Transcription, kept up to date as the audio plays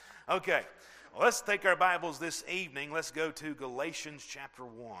Okay, well, let's take our Bibles this evening. Let's go to Galatians chapter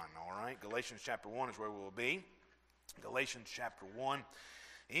 1, all right? Galatians chapter 1 is where we will be. Galatians chapter 1,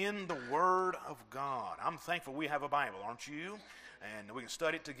 in the Word of God. I'm thankful we have a Bible, aren't you? And we can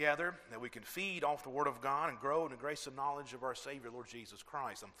study it together, that we can feed off the Word of God and grow in the grace and knowledge of our Savior, Lord Jesus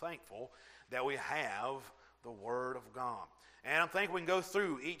Christ. I'm thankful that we have the Word of God. And I'm thankful we can go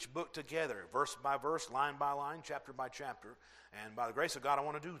through each book together, verse by verse, line by line, chapter by chapter. And by the grace of God, I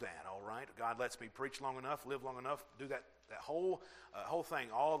want to do that, all right? God lets me preach long enough, live long enough, do that whole thing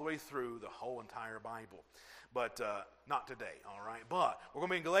all the way through the whole entire Bible. But not today, all right? But we're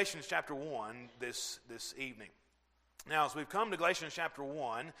going to be in Galatians chapter 1 this evening. Now, as we've come to Galatians chapter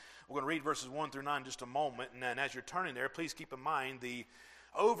 1, we're going to read verses 1 through 9 in just a moment. And then as you're turning there, please keep in mind the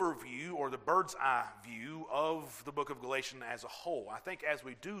overview or the bird's eye view of the book of Galatians as a whole. I think as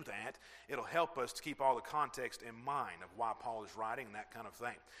we do that, it'll help us to keep all the context in mind of why Paul is writing and that kind of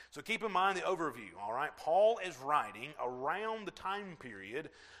thing. So keep in mind the overview, all right? Paul is writing around the time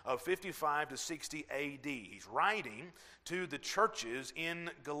period of 55 to 60 AD. He's writing to the churches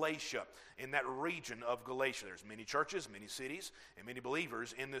in Galatia, in that region of Galatia. There's many churches, many cities, and many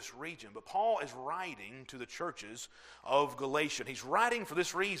believers in this region. But Paul is writing to the churches of Galatia. He's writing for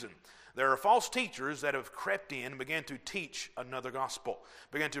this reason. There are false teachers that have crept in and began to teach another gospel,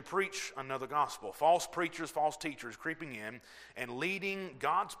 began to preach another gospel. False preachers, false teachers creeping in and leading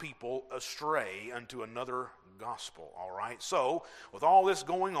God's people astray unto another gospel, all right? So, with all this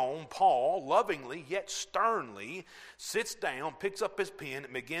going on, Paul, lovingly yet sternly, sits down, picks up his pen,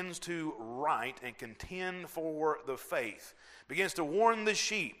 and begins to write and contend for the faith. Begins to warn the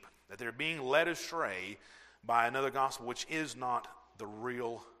sheep that they're being led astray by another gospel, which is not the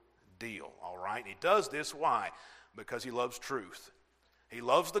real deal, all right? He does this, why? Because he loves truth. He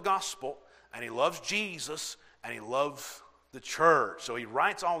loves the gospel, and he loves Jesus, and he loves the church. So he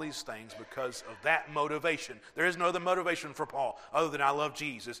writes all these things because of that motivation. There is no other motivation for Paul other than I love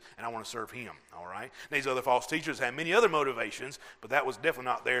Jesus and I want to serve him, all right? These other false teachers have many other motivations, but that was definitely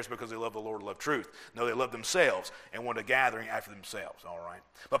not theirs because they love the Lord and love truth. No, they love themselves and want a gathering after themselves, all right?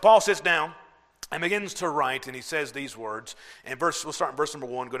 But Paul sits down and begins to write, and he says these words. And we'll start in verse number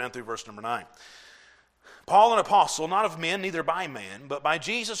 1, go down through verse number 9. Paul, an apostle, not of men, neither by man, but by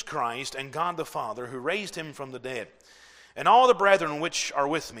Jesus Christ and God the Father, who raised him from the dead, and all the brethren which are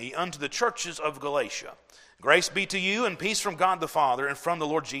with me, unto the churches of Galatia. Grace be to you and peace from God the Father and from the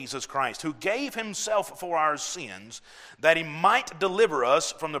Lord Jesus Christ, who gave himself for our sins, that he might deliver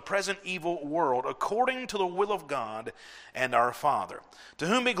us from the present evil world, according to the will of God and our Father, to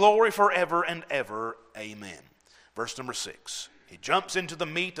whom be glory forever and ever. Amen. Verse number 6. He jumps into the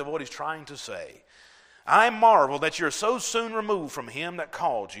meat of what he's trying to say. I marvel that you are so soon removed from him that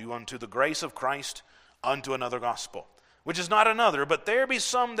called you unto the grace of Christ unto another gospel, which is not another, but there be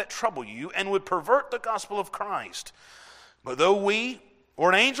some that trouble you, and would pervert the gospel of Christ. But though we, or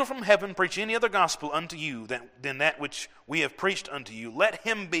an angel from heaven, preach any other gospel unto you than that which we have preached unto you, let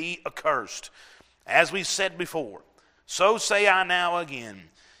him be accursed. As we said before, so say I now again,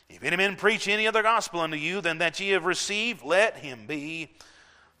 if any man preach any other gospel unto you than that ye have received, let him be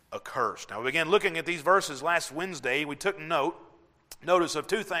accursed. Now we began looking at these verses last Wednesday. We took notice of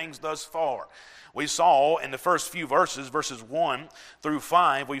two things thus far. We saw in the first few verses, verses 1 through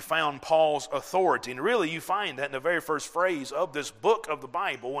 5, we found Paul's authority. And really you find that in the very first phrase of this book of the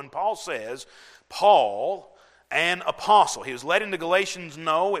Bible when Paul says, Paul, an apostle. He was letting the Galatians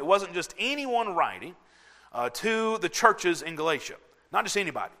know it wasn't just anyone writing to the churches in Galatia. Not just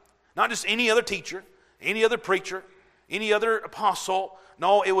anybody. Not just any other teacher, any other preacher, any other apostle.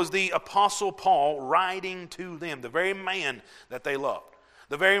 No, it was the apostle Paul writing to them, the very man that they loved.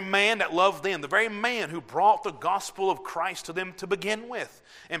 The very man that loved them, the very man who brought the gospel of Christ to them to begin with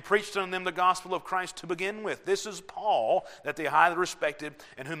and preached unto them the gospel of Christ to begin with. This is Paul that they highly respected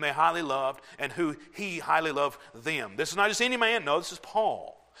and whom they highly loved and who he highly loved them. This is not just any man, no, this is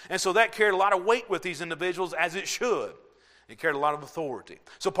Paul. And so that carried a lot of weight with these individuals, as it should. It carried a lot of authority.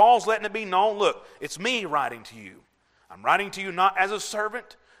 So Paul's letting it be known, look, it's me writing to you. I'm writing to you not as a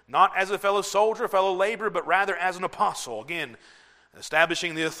servant, not as a fellow soldier, fellow laborer, but rather as an apostle. Again,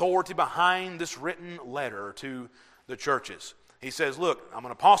 establishing the authority behind this written letter to the churches. He says, look, I'm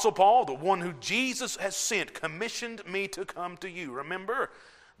an apostle Paul, the one who Jesus has sent, commissioned me to come to you. Remember,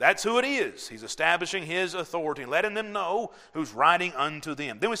 that's who it is. He's establishing his authority and letting them know who's writing unto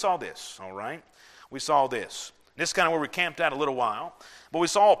them. Then we saw this, all right? We saw this. This is kind of where we camped out a little while. But we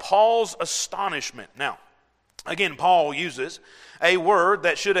saw Paul's astonishment. Now, Again, Paul uses a word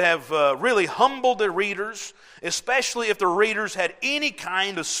that should have really humbled the readers, especially if the readers had any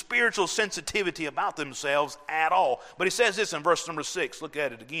kind of spiritual sensitivity about themselves at all. But he says this in verse number 6. Look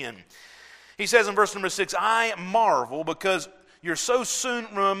at it again. He says in verse number 6, I marvel because you're so soon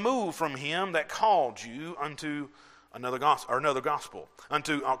removed from him that called you unto another gospel.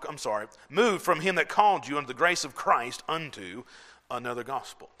 Moved from him that called you unto the grace of Christ unto another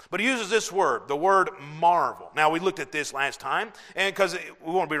gospel. But he uses this word, the word marvel. Now, we looked at this last time, and because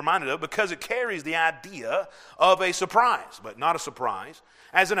we want to be reminded of it, because it carries the idea of a surprise, but not a surprise,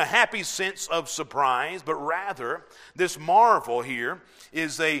 as in a happy sense of surprise, but rather this marvel here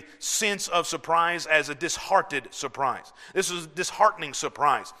is a sense of surprise as a disheartened surprise. This is a disheartening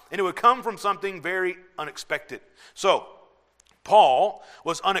surprise, and it would come from something very unexpected. So, Paul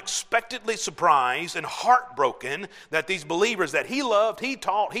was unexpectedly surprised and heartbroken that these believers that he loved, he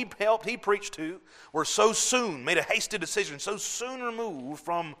taught, he helped, he preached to, were so soon, made a hasty decision, so soon removed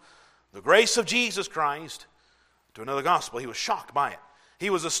from the grace of Jesus Christ to another gospel. He was shocked by it.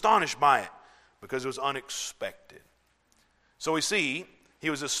 He was astonished by it because it was unexpected. So we see he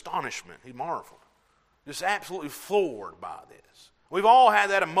was astonishment. He marveled. Just absolutely floored by this. We've all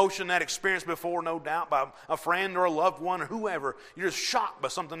had that emotion, that experience before, no doubt, by a friend or a loved one or whoever. You're just shocked by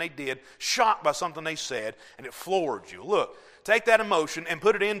something they did, shocked by something they said, and it floored you. Look, take that emotion and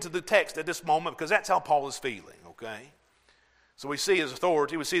put it into the text at this moment because that's how Paul is feeling, okay? So we see his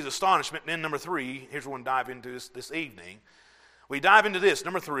authority, we see his astonishment, and then number 3, here's what we're going to dive into this evening. We dive into this.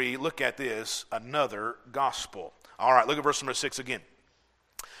 Number 3, look at this, another gospel. All right, look at verse number 6 again.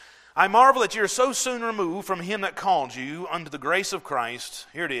 I marvel that you are so soon removed from him that called you unto the grace of Christ,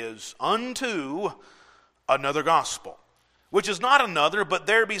 here it is, unto another gospel, which is not another, but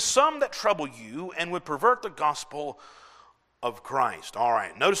there be some that trouble you and would pervert the gospel of Christ. All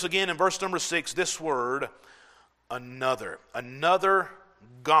right, notice again in verse number 6, this word, another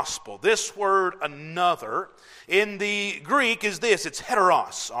gospel. This word, another, in the Greek is this, it's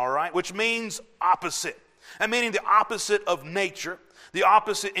heteros, all right, which means opposite, and meaning the opposite of nature, the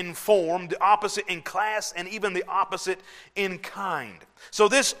opposite in form, the opposite in class, and even the opposite in kind. So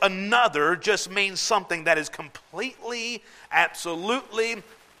this another just means something that is completely, absolutely,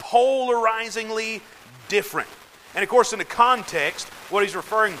 polarizingly different. And of course, in the context, what he's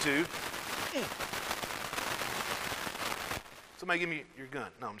referring to... Somebody give me your gun.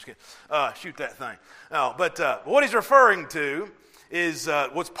 No, I'm just kidding. Shoot that thing. No, but what he's referring to is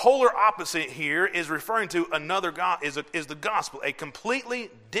what's polar opposite here is referring to another is the gospel, a completely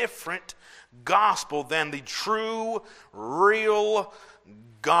different gospel than the true, real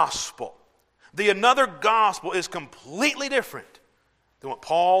gospel. The another gospel is completely different than what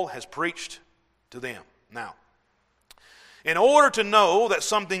Paul has preached to them. Now, in order to know that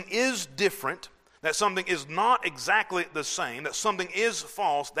something is different, that something is not exactly the same, that something is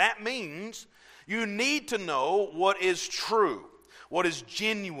false, that means you need to know what is true, what is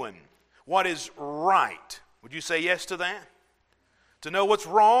genuine, what is right. Would you say yes to that? To know what's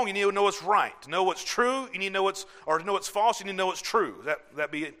wrong, you need to know what's right. To know what's true, you need to know to know what's false, you need to know what's true.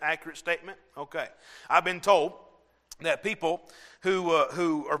 That be an accurate statement? Okay. I've been told that people who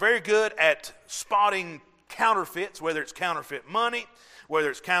are very good at spotting counterfeits, whether it's counterfeit money, whether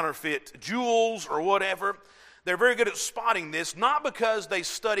it's counterfeit jewels or whatever, they're very good at spotting this, not because they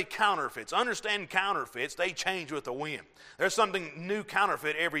study counterfeits. Understand counterfeits, they change with the wind. There's something new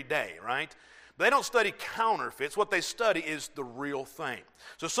counterfeit every day, right? But they don't study counterfeits. What they study is the real thing.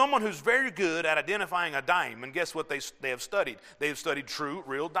 So someone who's very good at identifying a diamond, guess what they have studied? They have studied true,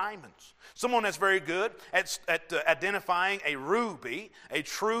 real diamonds. Someone that's very good at identifying a ruby, a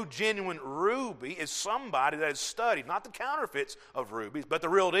true, genuine ruby, is somebody that has studied, not the counterfeits of rubies, but the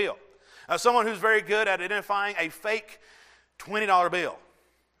real deal. Someone who's very good at identifying a fake $20 bill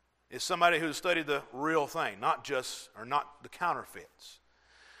is somebody who's studied the real thing, not the counterfeits.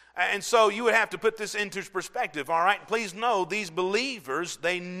 And so you would have to put this into perspective, all right? Please know these believers,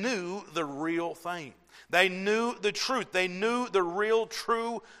 they knew the real thing. They knew the truth. They knew the real,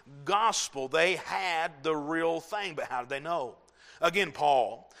 true gospel. They had the real thing, but how did they know? Again,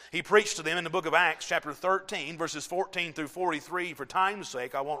 Paul, he preached to them in the book of Acts, chapter 13, verses 14 through 43. For time's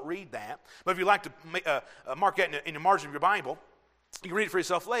sake, I won't read that. But if you'd like to mark that in the margin of your Bible, you can read it for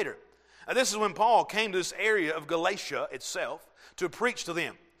yourself later. This is when Paul came to this area of Galatia itself to preach to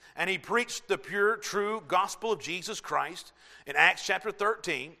them. And he preached the pure, true gospel of Jesus Christ in Acts chapter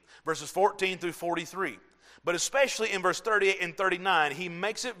 13, verses 14 through 43. But especially in verse 38 and 39, he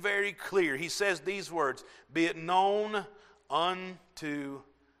makes it very clear. He says these words, "Be it known unto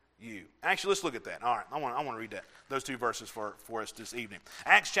you. Actually, let's look at that. All right, I want to read that, those two verses for us this evening.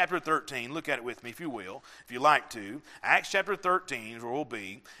 Acts chapter 13, look at it with me if you will, if you like to. Acts chapter 13 is where we'll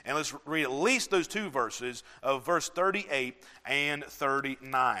be, and let's read at least those two verses of verse 38 and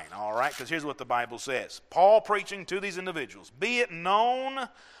 39, all right? Because here's what the Bible says. Paul preaching to these individuals, "Be it known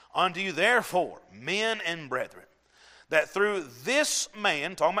unto you therefore, men and brethren, that through this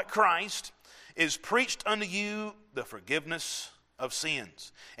man," talking about Christ, "is preached unto you the forgiveness of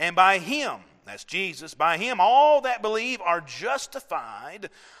sins. And by him," that's Jesus, "by him all that believe are justified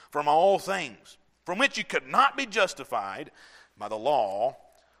from all things, from which you could not be justified by the law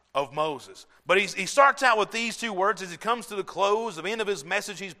of Moses." But he starts out with these two words as he comes to the close, the end of his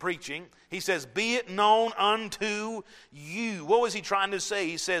message he's preaching. He says, "Be it known unto you." What was he trying to say?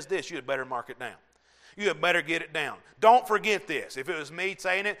 He says this, you had better mark it down. You had better get it down. Don't forget this. If it was me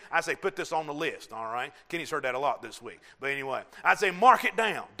saying it, I'd say put this on the list, all right? Kenny's heard that a lot this week. But anyway, I'd say mark it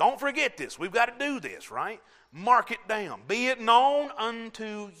down. Don't forget this. We've got to do this, right? Mark it down. "Be it known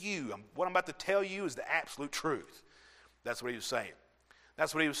unto you." What I'm about to tell you is the absolute truth. That's what he was saying.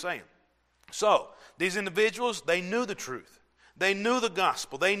 That's what he was saying. So, these individuals, they knew the truth. They knew the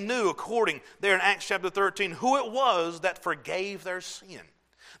gospel. They knew, according there in Acts chapter 13, who it was that forgave their sin.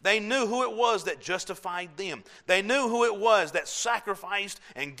 They knew who it was that justified them. They knew who it was that sacrificed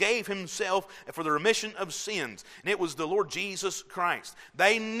and gave himself for the remission of sins. And it was the Lord Jesus Christ.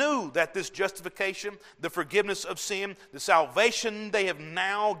 They knew that this justification, the forgiveness of sin, the salvation they have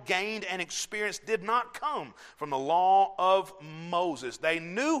now gained and experienced did not come from the law of Moses. They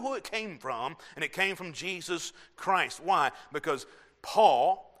knew who it came from, and it came from Jesus Christ. Why? Because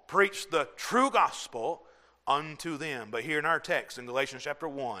Paul preached the true gospel unto them. But here in our text in Galatians chapter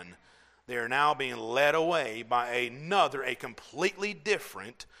 1, they are now being led away by a completely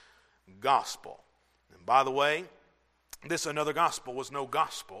different gospel. And by the way, this another gospel was no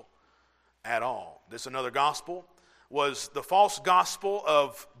gospel at all. This another gospel was the false gospel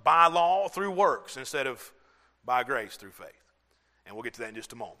of by law through works instead of by grace through faith. And we'll get to that in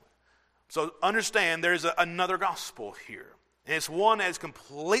just a moment. So understand there's another gospel here. And it's one that's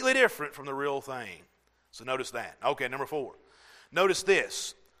completely different from the real thing. So notice that. Okay, number 4. Notice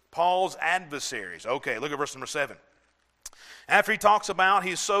this. Paul's adversaries. Okay, look at verse number 7. After he talks about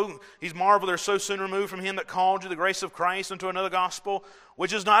he's marveled they're so soon removed from him that called you the grace of Christ unto another gospel,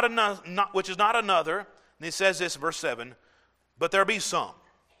 which is not another. And he says this, verse 7, but there be some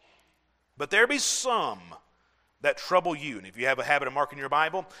that trouble you. And if you have a habit of marking your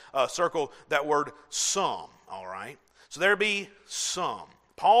Bible, circle that word some, all right? So there be some.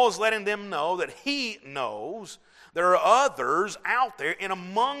 Paul is letting them know that he knows there are others out there and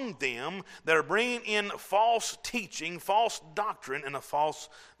among them that are bringing in false teaching, false doctrine, and a false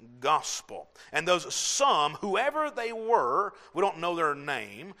gospel. And those some, whoever they were, we don't know their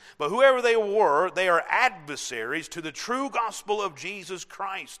name, but whoever they were, they are adversaries to the true gospel of Jesus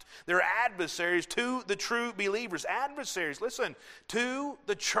Christ. They're adversaries to the true believers. Adversaries, listen, to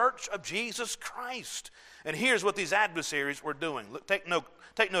the church of Jesus Christ. And here's what these adversaries were doing. Look, take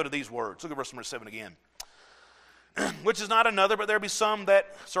note of these words. Look at verse number 7 again. Which is not another, but there be some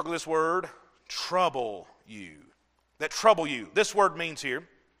that, circle this word, trouble you. That trouble you. This word means here,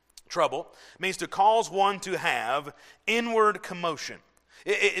 trouble, means to cause one to have inward commotion.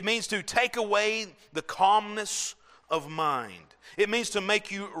 It means to take away the calmness of mind. It means to make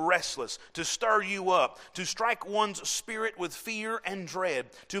you restless, to stir you up, to strike one's spirit with fear and dread,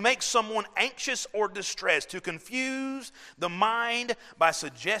 to make someone anxious or distressed, to confuse the mind by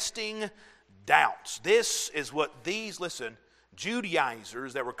suggesting doubts. This is what these,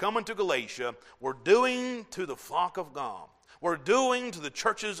 Judaizers that were coming to Galatia were doing to the flock of God. Were doing to the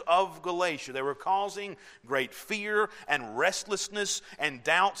churches of Galatia. They were causing great fear and restlessness and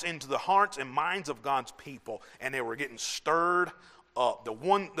doubts into the hearts and minds of God's people. And they were getting stirred up.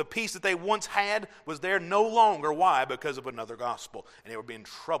 The peace that they once had was there no longer. Why? Because of another gospel. And they were being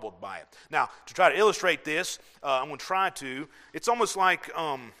troubled by it. Now, to try to illustrate this, I'm going to try to. It's almost like,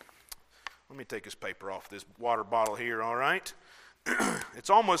 let me take this paper off this water bottle here, all right? It's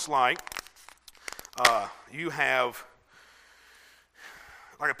almost like you have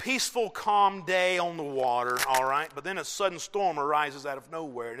like a peaceful, calm day on the water, all right? But then a sudden storm arises out of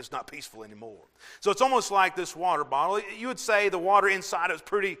nowhere, and it's not peaceful anymore. So it's almost like this water bottle. You would say the water inside is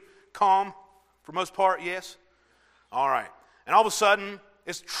pretty calm for most part, yes? All right. And all of a sudden,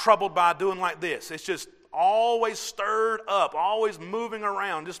 it's troubled by doing like this. It's just always stirred up, always moving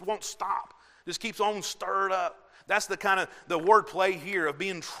around, just won't stop. Just keeps on stirred up. That's the kind of the wordplay here of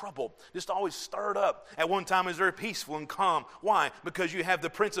being troubled. Just always stirred up. At one time it's very peaceful and calm. Why? Because you have the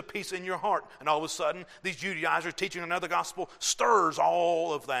Prince of Peace in your heart. And all of a sudden, these Judaizers teaching another gospel stirs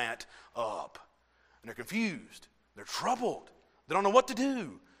all of that up. And they're confused. They're troubled. They don't know what to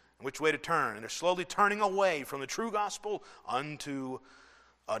do and which way to turn. And they're slowly turning away from the true gospel unto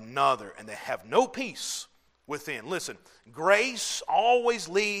another. And they have no peace within. Listen, grace always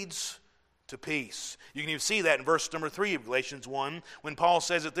leads to peace. You can even see that in verse number 3 of Galatians 1 when Paul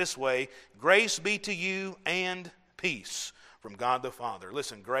says it this way, grace be to you and peace from God the Father.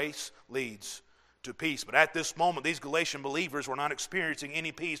 Listen, grace leads to peace. But at this moment, these Galatian believers were not experiencing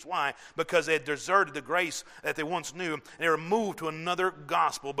any peace. Why? Because they had deserted the grace that they once knew. And they were moved to another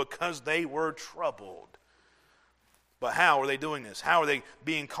gospel because they were troubled. But how are they doing this? How are they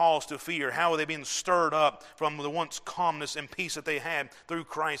being caused to fear? How are they being stirred up from the once calmness and peace that they had through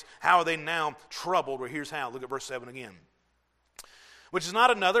Christ? How are they now troubled? Well, here's how. Look at verse 7 again. Which is not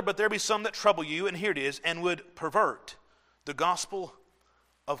another, but there be some that trouble you, and here it is, and would pervert the gospel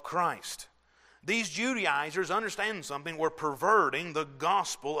of Christ. These Judaizers, understand something, were perverting the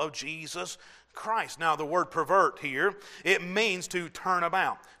gospel of Jesus Christ. Now, the word pervert here, it means to turn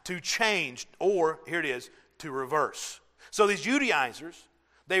about, to change, or, here it is, to reverse. So these Judaizers,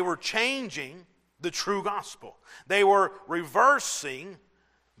 they were changing the true gospel. They were reversing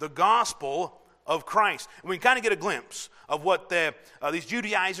the gospel of Christ. And we can kind of get a glimpse of what these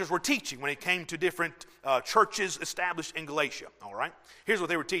Judaizers were teaching when it came to different churches established in Galatia. All right? Here's what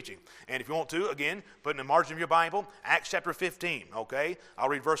they were teaching. And if you want to, again, put in the margin of your Bible, Acts chapter 15. Okay? I'll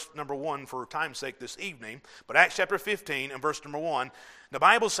read verse number 1 for time's sake this evening. But Acts chapter 15 and verse number 1, the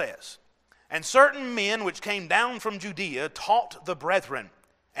Bible says, and certain men which came down from Judea taught the brethren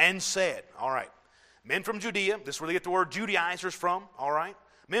and said, all right, men from Judea, this is where they get the word Judaizers from, all right?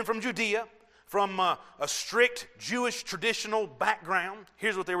 Men from Judea, from a strict Jewish traditional background,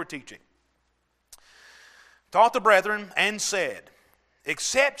 here's what they were teaching. Taught the brethren and said,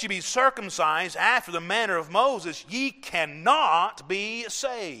 except ye be circumcised after the manner of Moses, ye cannot be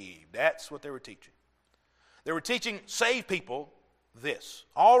saved. That's what they were teaching. They were teaching saved people this.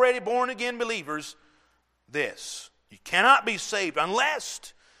 Already born again believers, this. You cannot be saved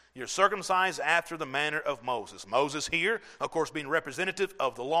unless you're circumcised after the manner of Moses. Moses here, of course, being representative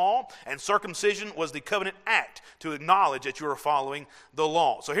of the law, and circumcision was the covenant act to acknowledge that you are following the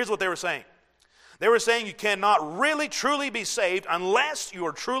law. So here's what they were saying. They were saying you cannot really, truly be saved unless you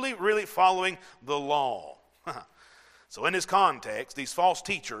are truly, really following the law. So in this context, these false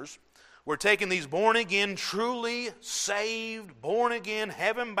teachers were taking these born-again, truly saved, born-again,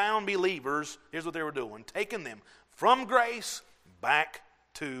 heaven-bound believers, here's what they were doing, taking them from grace back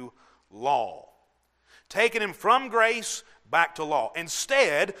to law. Taking them from grace back to law.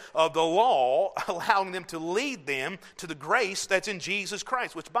 Instead of the law allowing them to lead them to the grace that's in Jesus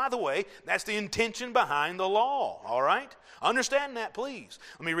Christ, which, by the way, that's the intention behind the law, all right? Understand that, please.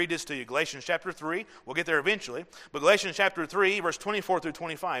 Let me read this to you. Galatians chapter 3. We'll get there eventually. But Galatians chapter 3, verse 24 through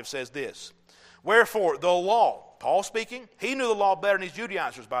 25 says this. Wherefore, the law, Paul speaking, he knew the law better than these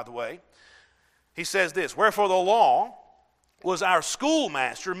Judaizers, by the way. He says this, wherefore the law was our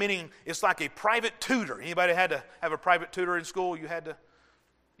schoolmaster, meaning it's like a private tutor. Anybody had to have a private tutor in school? You had to?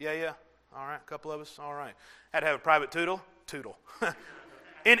 Yeah. All right, a couple of us. All right. Had to have a private tutor.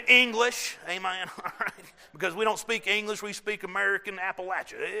 In English, amen. All right. Because we don't speak English, we speak American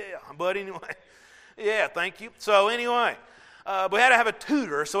Appalachia. Yeah, but anyway. Yeah, thank you. So anyway, we had to have a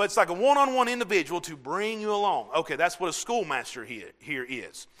tutor, so it's like a one-on-one individual to bring you along. Okay, that's what a schoolmaster here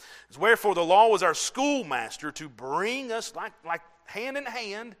is. It's wherefore the law was our schoolmaster to bring us like hand in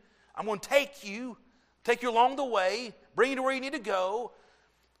hand. I'm going to take you along the way, bring you to where you need to go,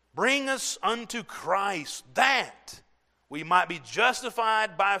 bring us unto Christ, that we might be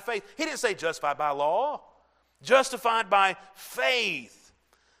justified by faith. He didn't say justified by law, justified by faith.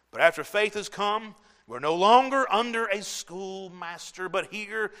 But after faith has come, we're no longer under a schoolmaster, but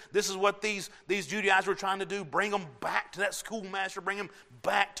here, this is what these Judaizers were trying to do, bring them back to that schoolmaster, bring them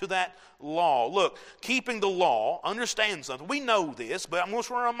back to that law. Look, keeping the law, understand something. We know this, but I'm going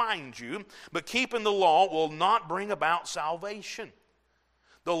to remind you, but keeping the law will not bring about salvation.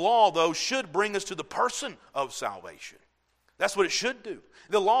 The law, though, should bring us to the person of salvation. That's what it should do.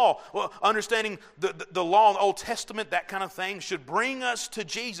 The law, well, understanding the law in the Old Testament, that kind of thing, should bring us to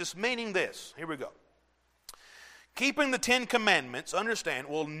Jesus, meaning this. Here we go. Keeping the 10 Commandments, understand,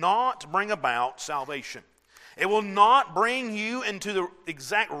 will not bring about salvation. It will not bring you into the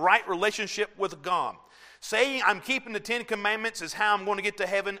exact right relationship with God. Saying I'm keeping the 10 Commandments is how I'm going to get to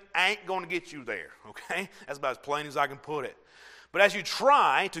heaven ain't going to get you there, okay? That's about as plain as I can put it. But as you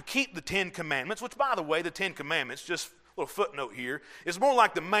try to keep the 10 Commandments, which, by the way, the 10 Commandments, just a little footnote here, is more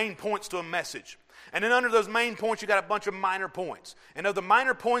like the main points to a message. And then under those main points, you got a bunch of minor points. And of the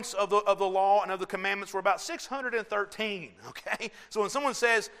minor points of the law and of the commandments were about 613, okay? So when someone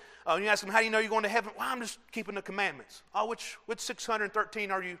says, you ask them, how do you know you're going to heaven? Well, I'm just keeping the commandments. Oh, which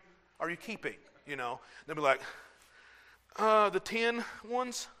 613 are you keeping? You know, they'll be like, the 10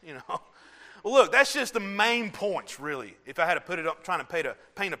 ones, you know. Well, look, that's just the main points, really, if I had to put it up, trying to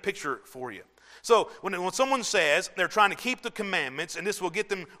paint a picture for you. So when someone says they're trying to keep the commandments and this will get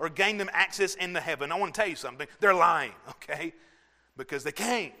them or gain them access into heaven, I want to tell you something. They're lying, okay? Because they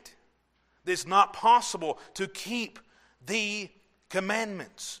can't. It's not possible to keep the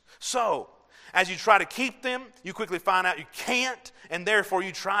commandments. So, as you try to keep them, you quickly find out you can't, and therefore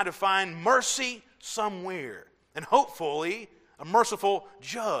you try to find mercy somewhere. And hopefully, a merciful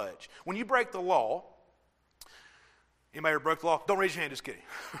judge. When you break the law, anybody ever broke the law? Don't raise your hand, just kidding.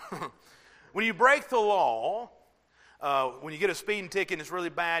 When you break the law, when you get a speeding ticket and it's really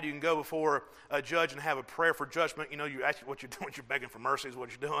bad, you can go before a judge and have a prayer for judgment. You know, you actually what you're doing, you're begging for mercy is what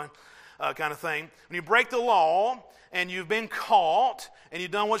you're doing, kind of thing. When you break the law and you've been caught and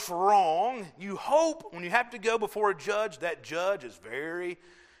you've done what's wrong, you hope when you have to go before a judge, that judge is very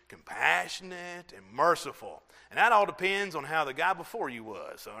compassionate and merciful. And that all depends on how the guy before you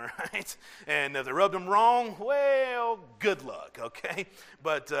was, all right? And if they rubbed him wrong, well, good luck, okay?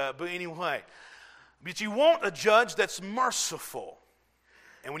 But anyway, but you want a judge that's merciful.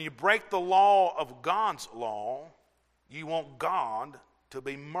 And when you break the law of God's law, you want God to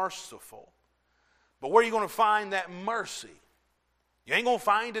be merciful. But where are you going to find that mercy? You ain't going to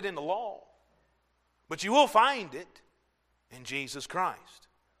find it in the law. But you will find it in Jesus Christ.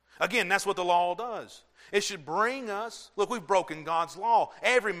 Again, that's what the law does. It should bring us, look, we've broken God's law.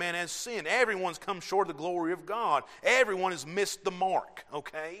 Every man has sinned. Everyone's come short of the glory of God. Everyone has missed the mark,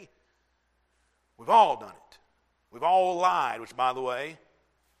 okay? We've all done it. We've all lied, which, by the way,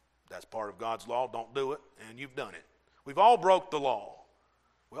 that's part of God's law. Don't do it, and you've done it. We've all broke the law.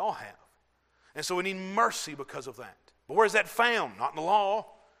 We all have. And so we need mercy because of that. But where is that found? Not in the law,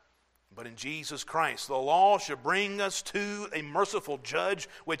 but in Jesus Christ. The law should bring us to a merciful judge,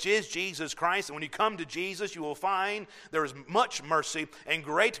 which is Jesus Christ. And when you come to Jesus, you will find there is much mercy and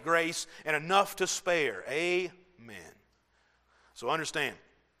great grace and enough to spare. Amen. So understand,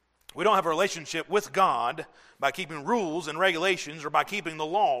 we don't have a relationship with God by keeping rules and regulations or by keeping the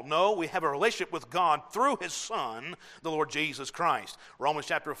law. No, we have a relationship with God through His Son, the Lord Jesus Christ. Romans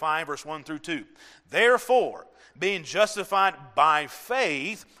chapter 5, verse 1 through 2. Therefore, being justified by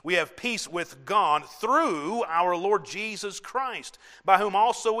faith, we have peace with God through our Lord Jesus Christ, by whom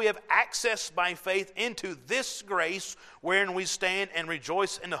also we have access by faith into this grace wherein we stand and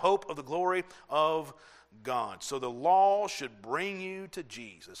rejoice in the hope of the glory of God. So the law should bring you to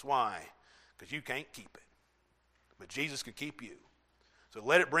Jesus. Why? Because you can't keep it. But Jesus can keep you. So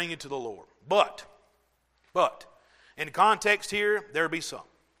let it bring you to the Lord. But, in the context here, there be some.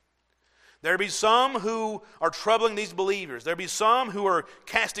 There be some who are troubling these believers. There be some who are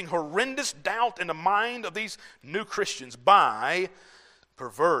casting horrendous doubt in the mind of these new Christians by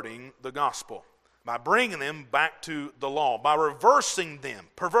perverting the gospel, by bringing them back to the law, by reversing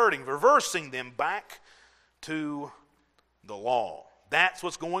them back to the law. That's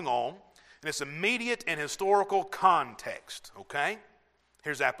what's going on in its immediate and historical context, okay?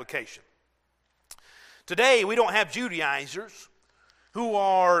 Here's application. Today, we don't have Judaizers who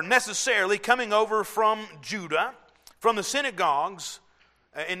are necessarily coming over from Judah, from the synagogues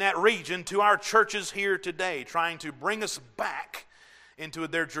in that region to our churches here today, trying to bring us back into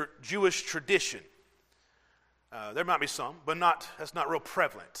their Jewish tradition. There might be some, but that's not real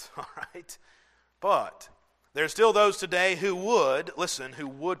prevalent, all right? But there's still those today who would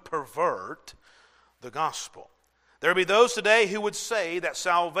pervert the gospel. There will be those today who would say that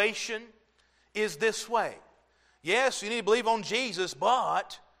salvation is this way. Yes, you need to believe on Jesus,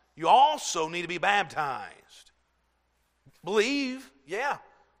 but you also need to be baptized. Believe, yeah,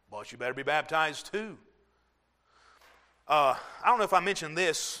 but you better be baptized too. I don't know if I mentioned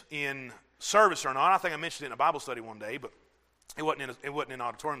this in service or not. I think I mentioned it in a Bible study one day, but it wasn't in an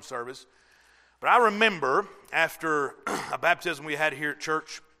auditorium service. But I remember after a baptism we had here at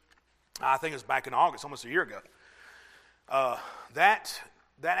church, I think it was back in August, almost a year ago, that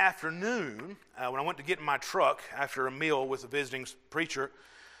afternoon, when I went to get in my truck after a meal with a visiting preacher,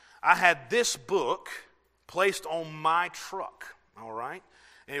 I had this book placed on my truck, all right?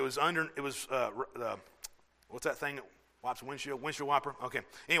 And it was what's that thing that wipes the windshield? Windshield wiper? Okay.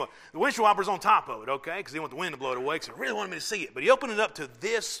 Anyway, the windshield wiper's on top of it, okay? Because he didn't want the wind to blow it away, because he really wanted me to see it. But he opened it up to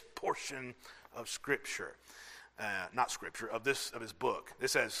this portion of Scripture. not Scripture, of his book.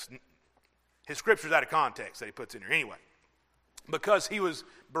 This has his Scripture's out of context that he puts in here. Anyway, because he was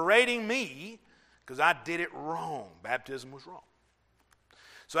berating me because I did it wrong. Baptism was wrong.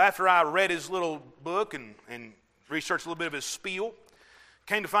 So after I read his little book and researched a little bit of his spiel,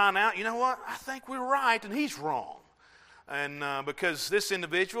 came to find out, you know what? I think we're right and he's wrong. And because this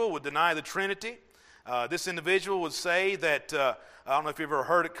individual would deny the Trinity, this individual would say that, I don't know if you've ever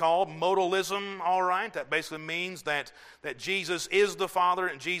heard it called modalism, all right? That basically means that Jesus is the Father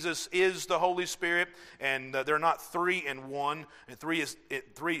and Jesus is the Holy Spirit, and they're not three in one, and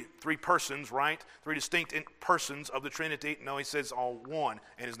three persons, right? Three distinct persons of the Trinity. No, he says all one,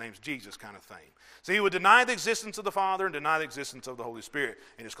 and his name's Jesus kind of thing. So he would deny the existence of the Father and deny the existence of the Holy Spirit,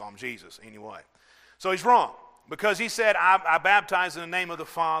 and just call him Jesus anyway. So he's wrong. Because he said, I baptize in the name of the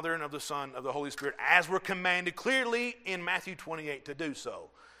Father and of the Son, of the Holy Spirit, as we're commanded clearly in Matthew 28 to do so.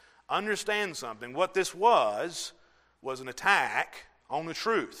 Understand something. What this was an attack on the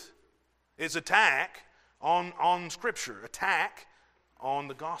truth. It's attack on Scripture, attack on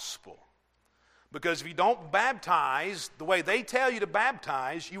the gospel. Because if you don't baptize the way they tell you to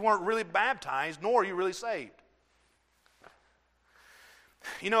baptize, you weren't really baptized, nor are you really saved.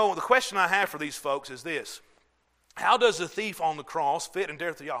 You know, the question I have for these folks is this. How does the thief on the cross fit in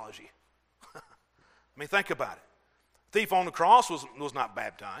their theology? I mean, think about it. The thief on the cross was not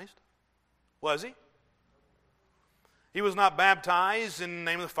baptized, was he? He was not baptized in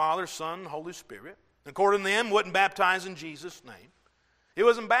the name of the Father, Son, Holy Spirit. According to them, wasn't baptized in Jesus' name. He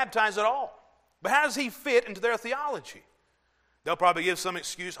wasn't baptized at all. But how does he fit into their theology? They'll probably give some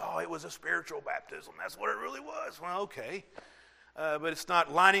excuse, it was a spiritual baptism. That's what it really was. Well, okay. But it's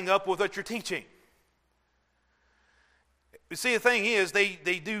not lining up with what you're teaching. You see, the thing is, they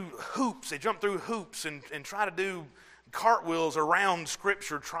do hoops. They jump through hoops and try to do cartwheels around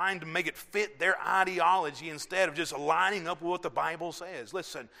Scripture, trying to make it fit their ideology instead of just lining up with what the Bible says.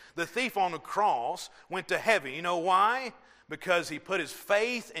 Listen, the thief on the cross went to heaven. You know why? Because he put his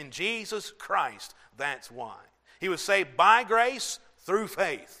faith in Jesus Christ. That's why. He was saved by grace through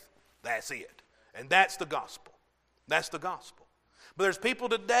faith. That's it. And that's the gospel. That's the gospel. But there's people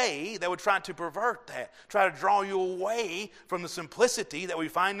today that would try to pervert that, try to draw you away from the simplicity that we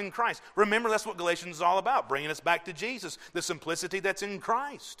find in Christ. Remember, that's what Galatians is all about, bringing us back to Jesus, the simplicity that's in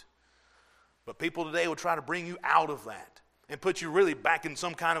Christ. But people today will try to bring you out of that and put you really back in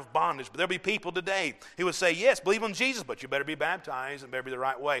some kind of bondage. But there'll be people today who would say, yes, believe on Jesus, but you better be baptized and better be the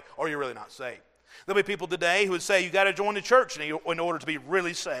right way, or you're really not saved. There'll be people today who would say you got to join the church in order to be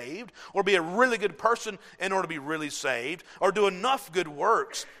really saved, or be a really good person in order to be really saved, or do enough good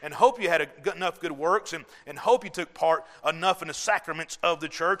works and hope you had enough good works and hope you took part enough in the sacraments of the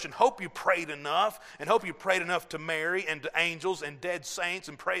church and hope you prayed enough and hope you prayed enough to Mary and to angels and dead saints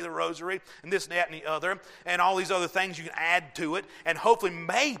and pray the rosary and this and that and the other and all these other things you can add to it, and hopefully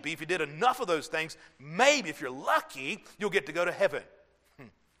maybe if you did enough of those things, maybe if you're lucky, you'll get to go to heaven.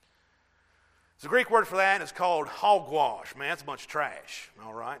 The Greek word for that is called hogwash. Man, that's a bunch of trash,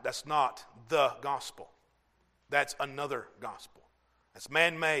 all right? That's not the gospel. That's another gospel. That's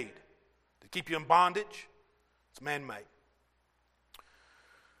man-made. To keep you in bondage, it's man-made.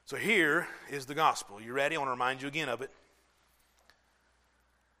 So here is the gospel. You ready? I want to remind you again of it.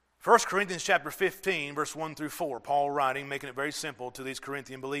 1 Corinthians chapter 15, verse 1 through 4, Paul writing, making it very simple to these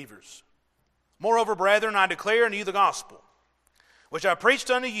Corinthian believers. Moreover, brethren, I declare unto you the gospel, which I preached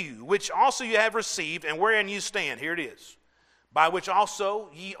unto you, which also you have received, and wherein you stand. Here it is. By which also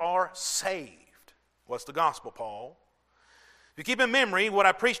ye are saved. What's the gospel, Paul? If you keep in memory what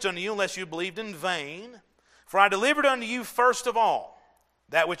I preached unto you, unless you believed in vain. For I delivered unto you first of all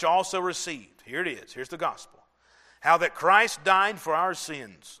that which I also received. Here it is. Here's the gospel. How that Christ died for our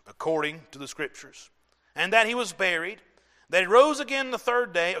sins, according to the Scriptures. And that he was buried. That he rose again the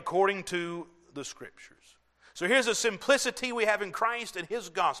third day, according to the Scriptures. So here's the simplicity we have in Christ and his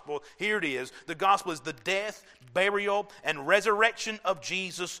gospel. Here it is. The gospel is the death, burial, and resurrection of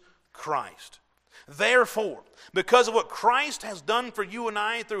Jesus Christ. Therefore, because of what Christ has done for you and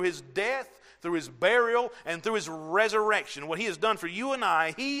I through his death, through his burial, and through his resurrection, what he has done for you and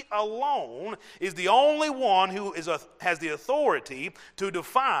I, he alone is the only one who has the authority to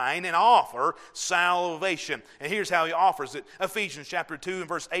define and offer salvation. And here's how he offers it. Ephesians chapter 2 and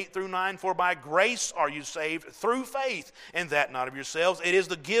verse 8 through 9, for by grace are you saved through faith, and that not of yourselves. It is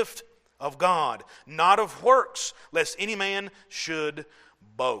the gift of God, not of works, lest any man should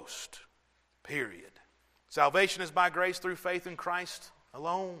boast. Period. Salvation is by grace through faith in Christ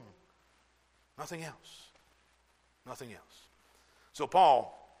alone. Nothing else. Nothing else. So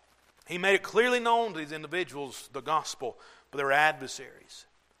Paul, he made it clearly known to these individuals the gospel, but they were adversaries.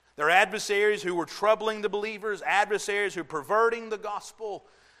 There are adversaries who were troubling the believers, adversaries who were perverting the gospel.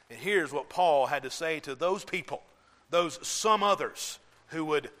 And here's what Paul had to say to those people, those some others who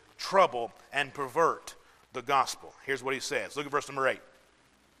would trouble and pervert the gospel. Here's what he says. Look at verse number 8.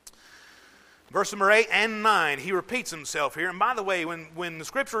 Verse number 8 and 9, he repeats himself here. And by the way, when the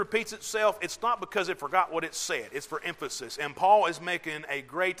Scripture repeats itself, it's not because it forgot what it said. It's for emphasis. And Paul is making a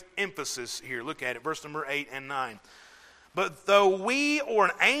great emphasis here. Look at it, verse number 8 and 9. But though we or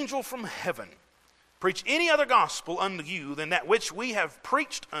an angel from heaven preach any other gospel unto you than that which we have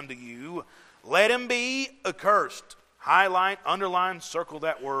preached unto you, let him be accursed. Highlight, underline, circle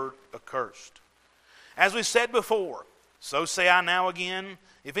that word, accursed. As we said before, so say I now again,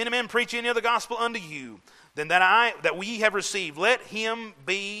 if any man preach any other gospel unto you than that we have received, let him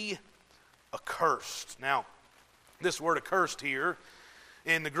be accursed. Now, this word accursed here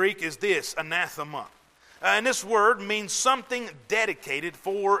in the Greek is this, anathema. And this word means something dedicated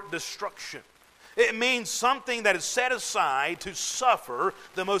for destruction. It means something that is set aside to suffer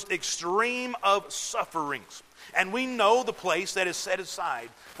the most extreme of sufferings. And we know the place that is set aside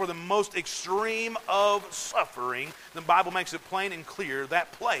for the most extreme of suffering. The Bible makes it plain and clear.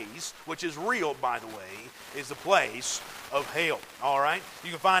 That place, which is real, by the way, is the place of hell. All right?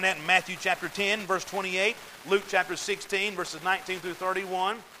 You can find that in Matthew chapter 10, verse 28, Luke chapter 16, verses 19 through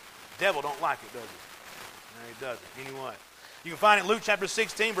 31. The devil don't like it, does he? No, he doesn't. Anyway. You can find it in Luke chapter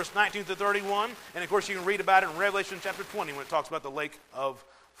 16, verse 19 through 31. And, of course, you can read about it in Revelation chapter 20 when it talks about the lake of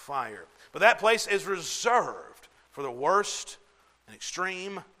fire. But that place is reserved for the worst and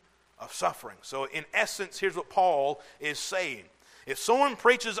extreme of suffering. So, in essence, here's what Paul is saying. If someone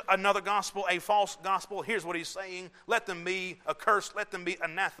preaches another gospel, a false gospel, here's what he's saying. Let them be accursed. Let them be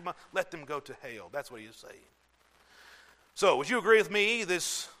anathema. Let them go to hell. That's what he's saying. So, would you agree with me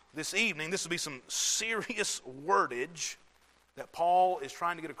this evening? This will be some serious wordage that Paul is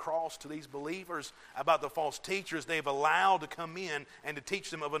trying to get across to these believers about the false teachers they've allowed to come in and to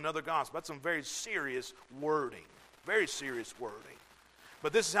teach them of another gospel. That's some very serious wording. Very serious wording.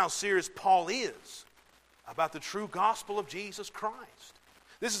 But this is how serious Paul is about the true gospel of Jesus Christ.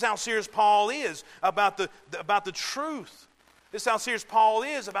 This is how serious Paul is about the truth. This is how serious Paul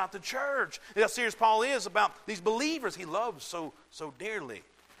is about the church. This is how serious Paul is about these believers he loves so dearly.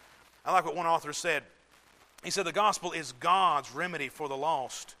 I like what one author said. He said, the gospel is God's remedy for the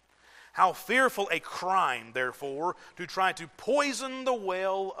lost. How fearful a crime, therefore, to try to poison the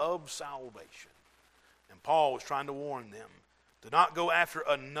well of salvation. And Paul was trying to warn them to not go after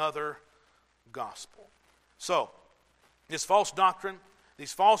another gospel. So, this false doctrine,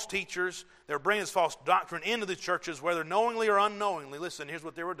 these false teachers, they're bringing this false doctrine into the churches, whether knowingly or unknowingly. Listen, here's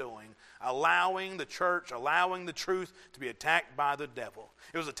what they were doing. Allowing the church, allowing the truth to be attacked by the devil.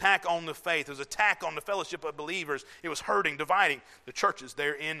 It was an attack on the faith. It was an attack on the fellowship of believers. It was hurting, dividing the churches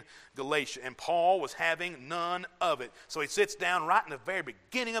there in Galatia. And Paul was having none of it. So he sits down right in the very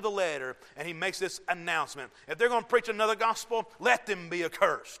beginning of the letter and he makes this announcement. If they're going to preach another gospel, let them be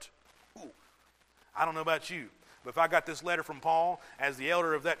accursed. Ooh, I don't know about you, but if I got this letter from Paul as the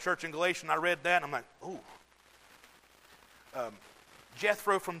elder of that church in Galatia and I read that, and I'm like, ooh.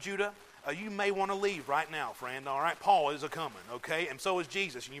 Jethro from Judah, you may want to leave right now, friend, all right? Paul is a-coming, okay? And so is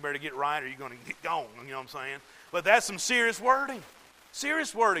Jesus, and you better get right or you're going to get gone, you know what I'm saying? But that's some serious wording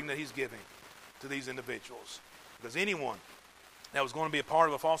that he's giving to these individuals. Because anyone that was going to be a part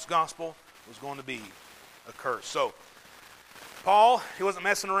of a false gospel was going to be accursed. So, Paul, he wasn't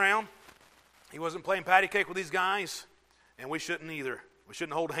messing around. He wasn't playing patty cake with these guys, and we shouldn't either. We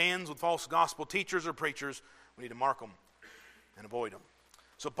shouldn't hold hands with false gospel teachers or preachers. We need to mark them and avoid them.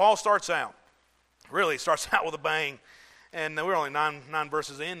 So Paul starts out with a bang, and we're only nine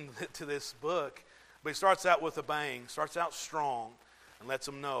verses into this book, but he starts out with a bang, starts out strong, and lets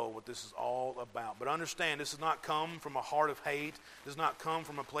them know what this is all about. But understand, this does not come from a heart of hate. This does not come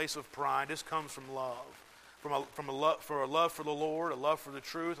from a place of pride. This comes from love. From a love for the Lord, a love for the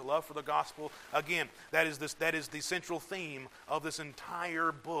truth, a love for the gospel. Again, that is the central theme of this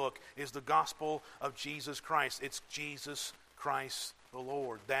entire book is the gospel of Jesus Christ. It's Jesus Christ the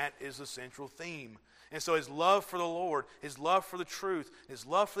Lord. That is the central theme. And so his love for the Lord, his love for the truth, his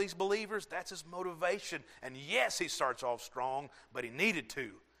love for these believers, that's his motivation. And yes, he starts off strong, but he needed to.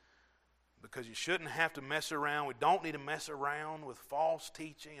 Because you shouldn't have to mess around. We don't need to mess around with false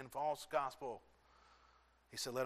teaching and false gospel. He said, let